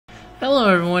Hello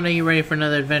everyone, are you ready for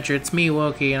another adventure? It's me,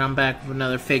 Wokey, and I'm back with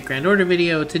another Fate Grand Order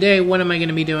video. Today, what am I going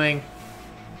to be doing?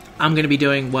 I'm going to be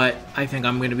doing what I think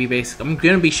I'm going to be I'm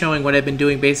going to be showing what I've been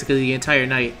doing basically the entire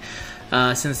night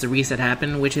since the reset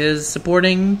happened, which is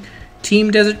supporting Team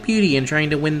Desert Beauty and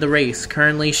trying to win the race.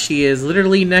 Currently, she is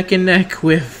literally neck and neck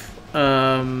with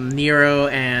Nero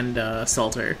and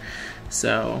Salter.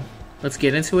 So, let's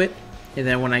get into it. And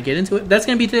then when I get into it, that's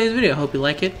going to be today's video. I hope you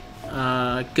like it.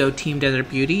 Go Team Desert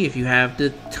Beauty if you have the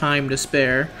time to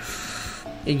spare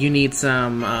and you need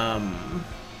some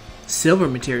silver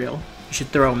material. You should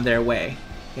throw them their way,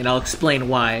 and I'll explain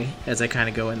why as I kind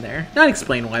of go in there. Not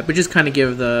explain why, but just kind of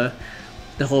give the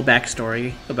whole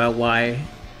backstory about why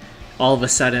all of a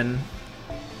sudden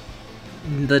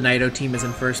the Hino team is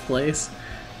in first place.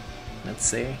 Let's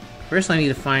see. First I need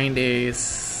to find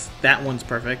that one's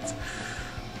perfect.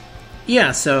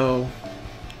 Yeah, so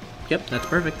yep, that's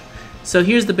perfect. So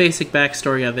here's the basic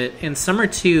backstory of it. In Summer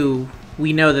 2,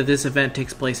 we know that this event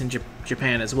takes place in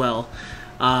Japan as well.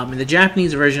 In the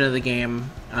Japanese version of the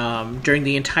game, during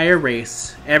the entire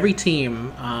race, every team,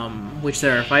 which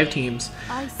there are 5 teams,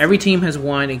 every team has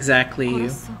won exactly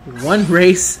one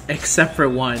race except for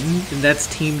one, and that's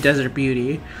Team Desert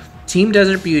Beauty. Team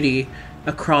Desert Beauty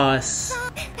across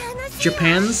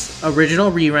Japan's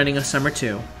original rerunning of Summer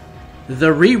 2,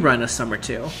 the rerun of Summer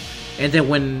 2, and then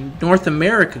when North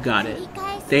America got it,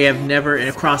 they have never,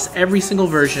 across every single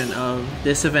version of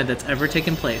this event that's ever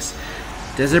taken place,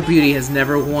 Desert Beauty has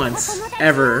never once,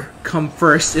 ever come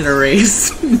first in a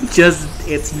race.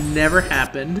 It's never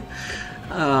happened.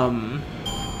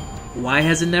 Why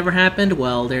has it never happened?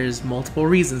 Well, there's multiple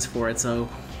reasons for it, so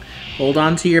hold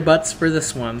on to your butts for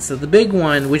this one. So the big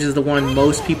one, which is the one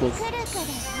most people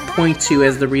point to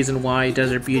as the reason why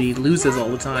Desert Beauty loses all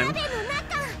the time,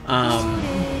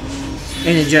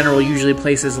 and in general usually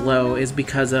places low, is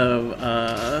because of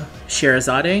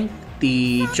Sherazade,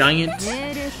 the giant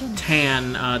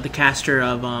Tan, the caster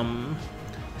of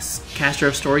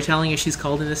storytelling, as she's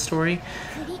called in this story.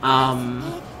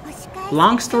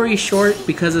 Long story short,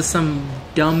 because of some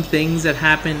dumb things that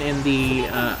happen in the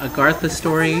Agartha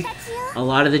story, a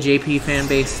lot of the JP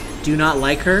fanbase do not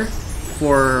like her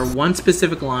for one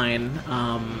specific line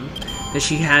that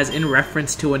she has in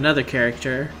reference to another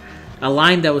character. A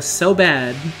line that was so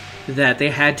bad that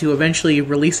they had to eventually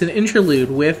release an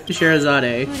interlude with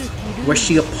Sherazade where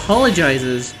she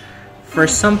apologizes for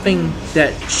something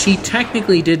that she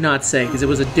technically did not say, because it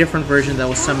was a different version that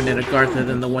was summoned in Agartha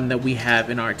than the one that we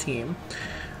have in our team.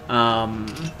 I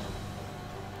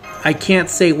can't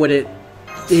say what it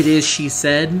is she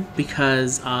said,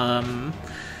 because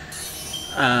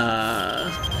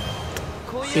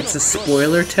it's a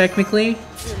spoiler technically,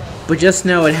 but just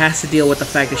know it has to deal with the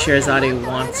fact that Sherazade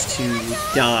wants to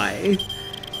die.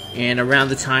 And around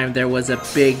the time there was a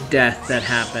big death that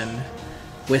happened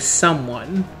with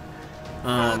someone.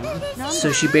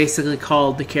 So she basically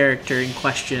called the character in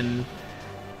question,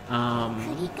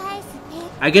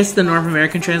 I guess the North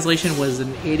American translation was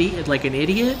an idiot, like an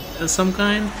idiot of some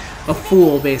kind. A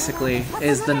fool, basically,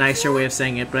 is the nicer way of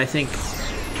saying it, but I think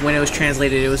when it was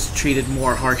translated, it was treated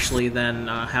more harshly than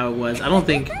how it was. I don't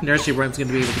think Nursery Rhyme's going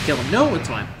to be able to kill him. No, it's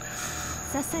fine.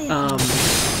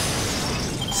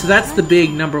 So that's the big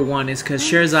number one, is because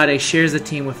Sherazade shares a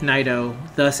team with Hino,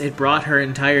 thus it brought her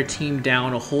entire team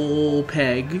down a whole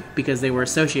peg because they were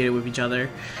associated with each other.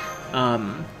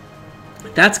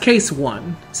 That's case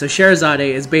one. So Sherazade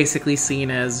is basically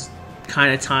seen as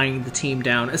kind of tying the team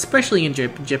down, especially in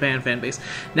Japan fanbase.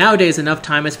 Nowadays, enough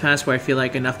time has passed where I feel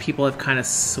like enough people have kind of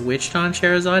switched on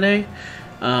Sherazade.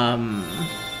 Not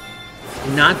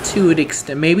to an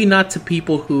extent, maybe not to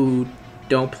people who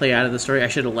don't play out of the story. I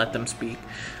should have let them speak.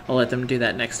 I'll let them do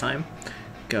that next time.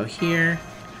 Go here.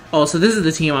 Oh, so this is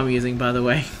the team I'm using, by the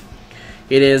way.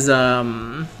 It is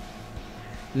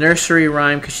Nursery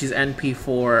Rhyme, because she's NP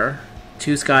for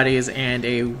 2 Scotties and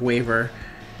a waiver.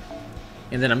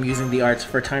 And then I'm using the arts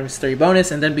for ×3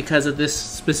 bonus, and then because of this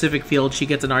specific field, she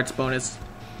gets an arts bonus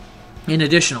in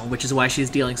additional, which is why she's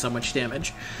dealing so much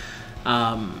damage.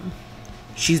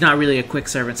 She's not really a quick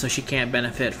servant, so she can't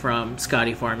benefit from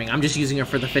Scotty farming. I'm just using her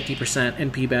for the 50%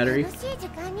 NP battery.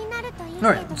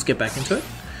 Alright, let's get back into it.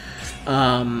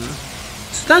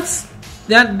 So that's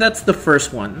the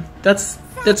first one. That's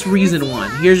reason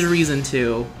 1. Here's reason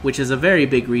 2, which is a very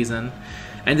big reason.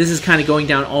 And this is kind of going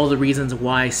down all the reasons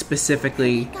why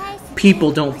specifically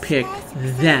people don't pick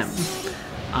them.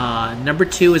 Number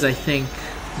 2 is, I think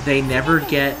they never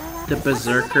get the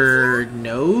Berserker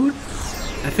node.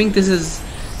 I think this is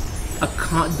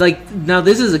now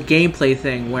this is a gameplay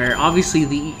thing where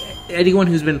obviously anyone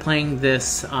who's been playing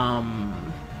this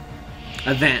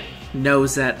event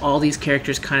knows that all these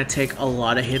characters kind of take a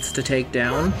lot of hits to take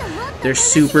down. They're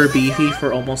super beefy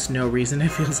for almost no reason,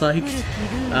 it feels like.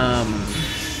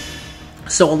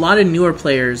 So a lot of newer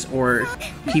players or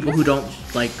people who don't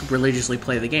like religiously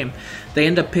play the game, they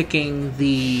end up picking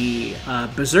the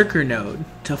Berserker node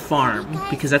to farm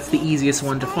because that's the easiest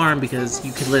one to farm because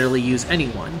you can literally use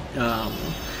anyone.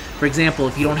 For example,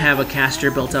 if you don't have a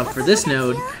caster built up for this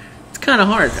node, it's kind of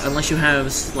hard unless you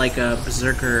have like a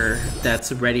Berserker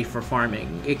that's ready for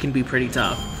farming. It can be pretty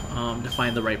tough to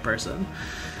find the right person.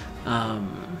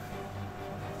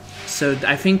 So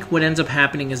I think what ends up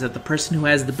happening is that the person who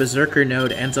has the Berserker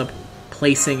node ends up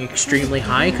placing extremely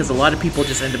high because a lot of people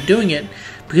just end up doing it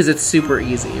because it's super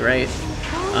easy, right?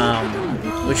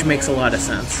 Which makes a lot of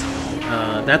sense.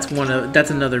 That's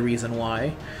another reason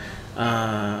why.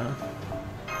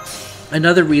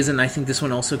 Another reason I think this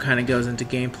one also kind of goes into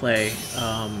gameplay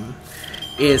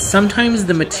is sometimes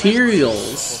the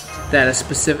materials that a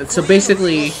specific... So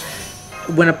basically,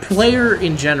 when a player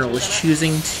in general is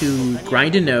choosing to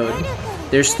grind a node,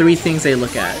 there's three things they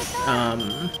look at.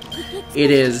 It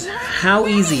is how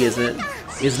easy is it,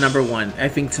 is number one, I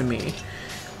think, to me.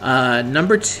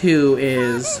 Number two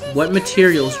is what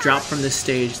materials drop from this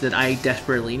stage that I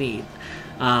desperately need.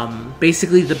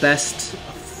 Basically, the best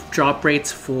drop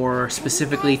rates for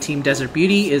specifically Team Desert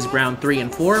Beauty is round 3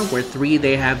 and 4, where 3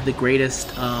 they have the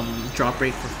greatest drop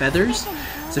rate for feathers.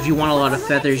 So if you want a lot of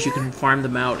feathers, you can farm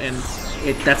them out, and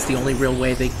that's the only real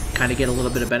way they kind of get a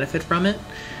little bit of benefit from it.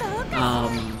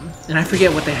 And I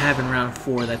forget what they have in round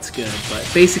 4 that's good, but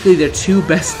basically their two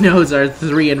best nodes are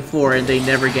 3 and 4, and they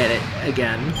never get it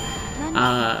again.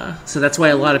 So that's why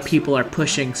a lot of people are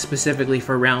pushing specifically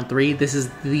for round 3. This is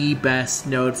the best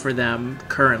node for them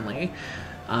currently.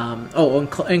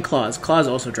 And claws. Claws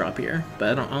also drop here,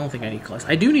 but I don't think I need claws.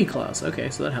 I do need claws. Okay,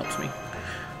 so that helps me.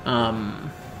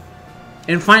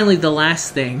 And finally, the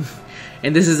last thing,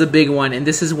 and this is a big one, and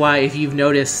this is why, if you've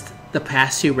noticed, the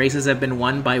past 2 races have been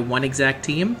won by one exact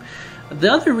team.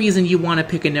 The other reason you want to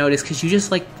pick a node is because you just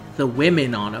like the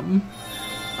women on them.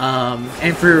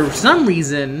 And for some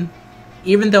reason,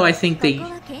 even though I think they...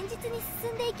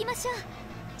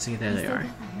 See, there they are.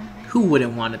 Who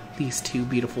wouldn't want these 2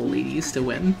 beautiful ladies to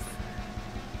win?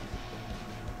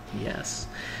 Yes.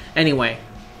 Anyway.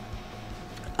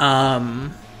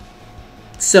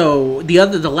 So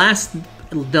the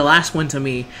last one to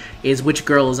me is which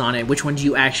girl is on it. Which one do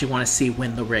you actually want to see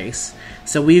win the race?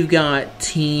 So we've got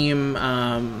Team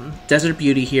Desert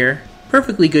Beauty here.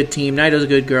 Perfectly good team. Naito's a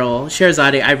good girl.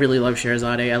 Scheherazade, I really love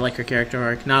Scheherazade. I like her character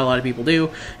arc. Not a lot of people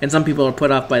do. And some people are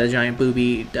put off by the giant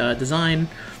booby design.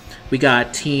 We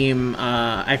got Team,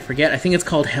 I forget, I think it's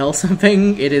called Hell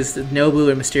something. It is Nobu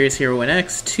and Mysterious Hero and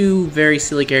X. 2 very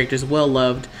silly characters, well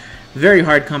loved. Very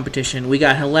hard competition. We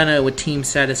got Helena with Team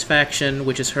Satisfaction,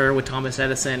 which is her with Thomas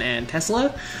Edison and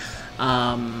Tesla.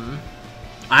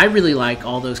 I really like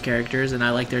all those characters, and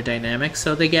I like their dynamics,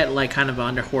 so they get like kind of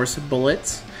under horse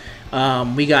bullets.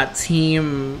 We got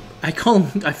Team, I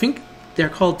think they're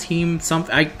called Team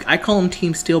something. I call them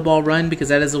Team Steel Ball Run because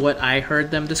that is what I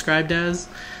heard them described as.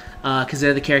 Because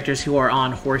they're the characters who are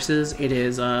on horses. It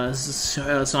is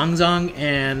Zongzong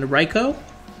and Raiko.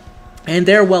 And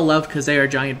they're well loved because they are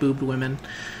giant boobed women.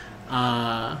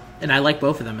 And I like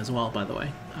both of them as well, by the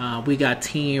way. We got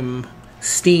Team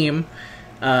Steam,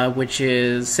 which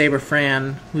is Saber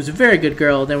Fran, who's a very good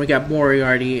girl. Then we got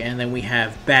Moriarty, and then we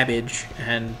have Babbage.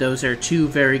 And those are 2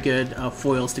 very good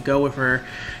foils to go with her.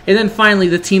 And then finally,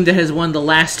 the team that has won the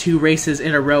last 2 races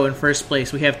in a row in first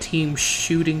place. We have Team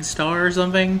Shooting Star or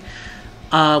something.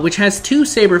 Which has 2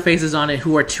 Saber Faces on it,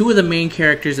 who are 2 of the main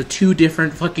characters of 2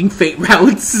 different fucking Fate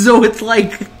routes. So it's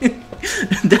like,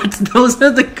 those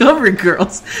are the cover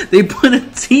girls. They put a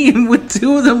team with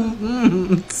 2 of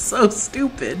them. It's so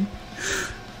stupid.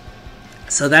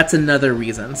 So that's another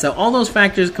reason. So all those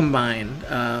factors combined,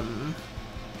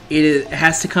 it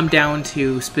has to come down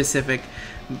to specific.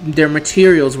 Their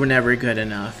materials were never good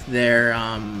enough.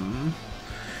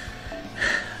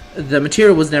 The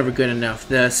material was never good enough.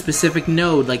 The specific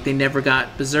node, like, they never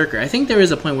got Berserker. I think there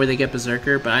is a point where they get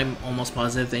Berserker, but I'm almost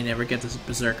positive they never get this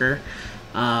Berserker.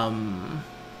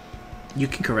 You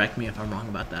can correct me if I'm wrong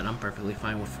about that. I'm perfectly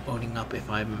fine with owning up if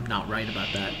I'm not right about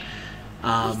that.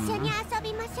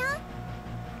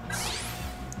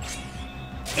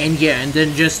 And yeah, and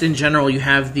then just in general, you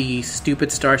have the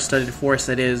stupid star-studded force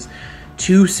that is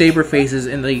 2 Saber Faces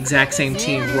in the exact same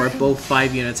team who are both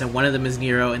 5 units, and one of them is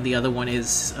Nero and the other one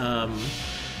is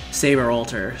Saber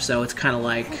Alter. So it's kind of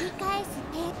like,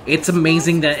 it's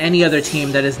amazing that any other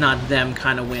team that is not them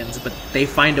kind of wins, but they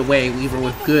find a way, either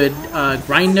with good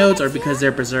grind nodes or because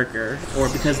they're Berserker, or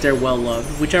because they're well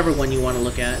loved, whichever one you want to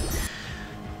look at.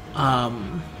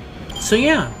 So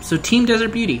yeah, so Team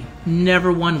Desert Beauty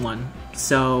never won one.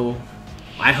 So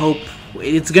I hope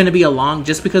it's going to be a long,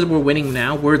 just because we're winning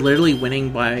now, we're literally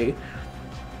winning by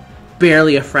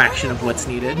barely a fraction of what's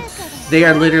needed. They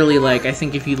are literally like, I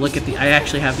think if you look at the, I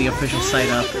actually have the official site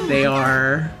up, they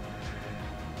are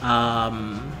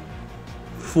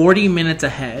 40 minutes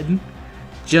ahead,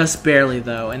 just barely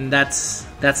though, and that's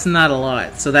not a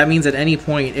lot. So that means at any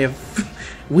point if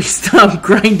we stop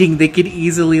grinding, they could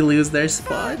easily lose their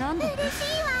spot.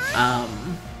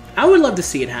 I would love to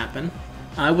see it happen.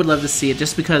 I would love to see it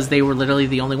just because they were literally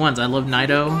the only ones. I love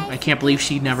Hino. I can't believe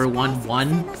she never won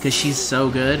one because she's so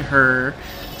good. Her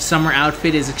summer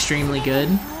outfit is extremely good.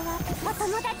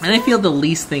 And I feel the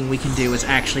least thing we can do is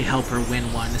actually help her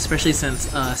win one, especially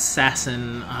since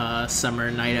Assassin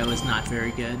Summer Hino is not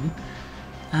very good.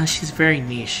 She's very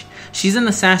niche. She's an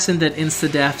assassin that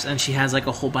insta-defs, and she has like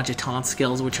a whole bunch of taunt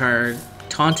skills, which are...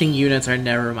 Taunting units are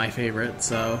never my favorite,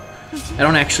 so I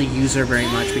don't actually use her very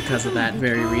much because of that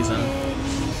very reason.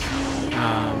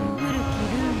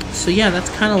 So yeah, that's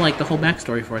kind of like the whole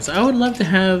backstory for us. I would love to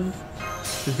have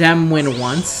them win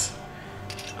once.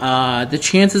 The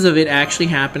chances of it actually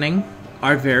happening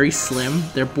are very slim.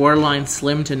 They're borderline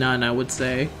slim to none, I would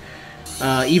say.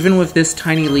 Even with this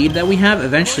tiny lead that we have,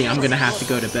 eventually I'm going to have to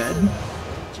go to bed.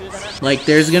 Like,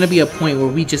 there's going to be a point where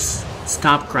we just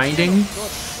stop grinding,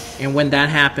 and when that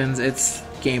happens, it's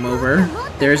game over.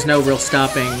 There's no real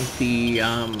stopping the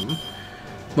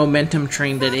momentum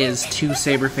train that is two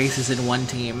Saber Faces in one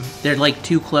team. They're like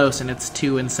too close and it's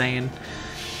too insane.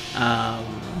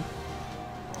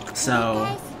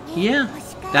 So yeah,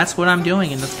 that's what I'm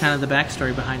doing, and that's kind of the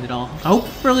backstory behind it all.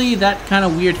 Hopefully that kind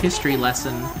of weird history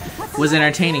lesson was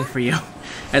entertaining for you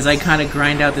as I kind of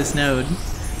grind out this node.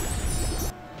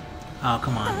 Oh,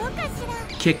 come on.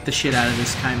 Kick the shit out of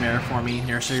this Chimera for me,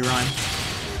 Nursery Rhyme.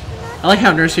 I like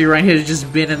how Nursery Rhyme has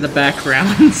just been in the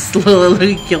background,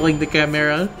 slowly killing the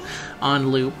Chimera on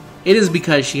loop. It is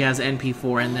because she has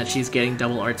NP4 and that she's getting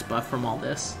double arts buff from all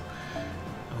this.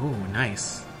 Oh,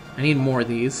 nice. I need more of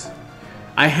these.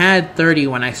 I had 30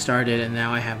 when I started, and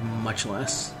now I have much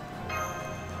less.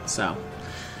 So,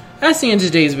 that's the end of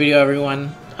today's video,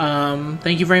 everyone.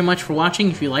 Thank you very much for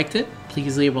watching. If you liked it,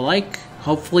 please leave a like.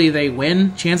 Hopefully they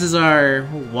win. Chances are,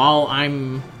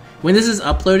 when this is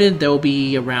uploaded, there will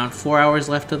be around 4 hours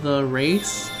left of the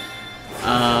race.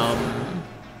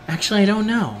 Actually, I don't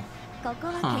know.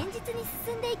 Huh.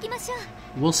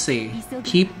 We'll see.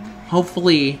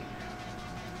 Hopefully...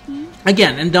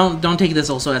 Again, and don't take this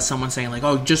also as someone saying like,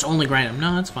 oh, just only grind them.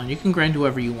 No, that's fine. You can grind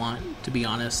whoever you want, to be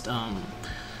honest.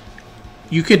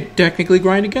 You could technically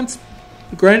grind against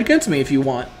me if you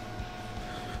want.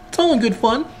 It's all in good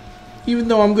fun. Even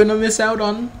though I'm gonna miss out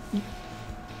on...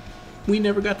 We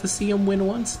never got to see them win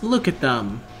once. Look at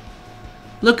them.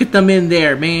 Look at them in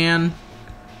there, man.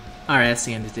 Alright, that's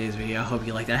the end of today's video. I hope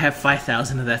you liked it. I have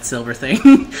 5,000 of that silver thing.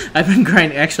 I've been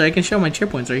grinding. Actually, I can show my cheer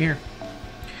points right here.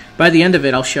 By the end of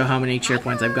it, I'll show how many cheer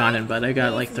points I've gotten, but I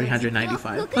got like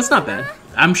 395. That's not bad.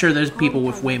 I'm sure there's people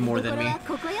with way more than me.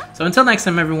 So until next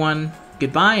time, everyone,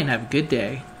 goodbye and have a good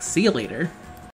day. See you later.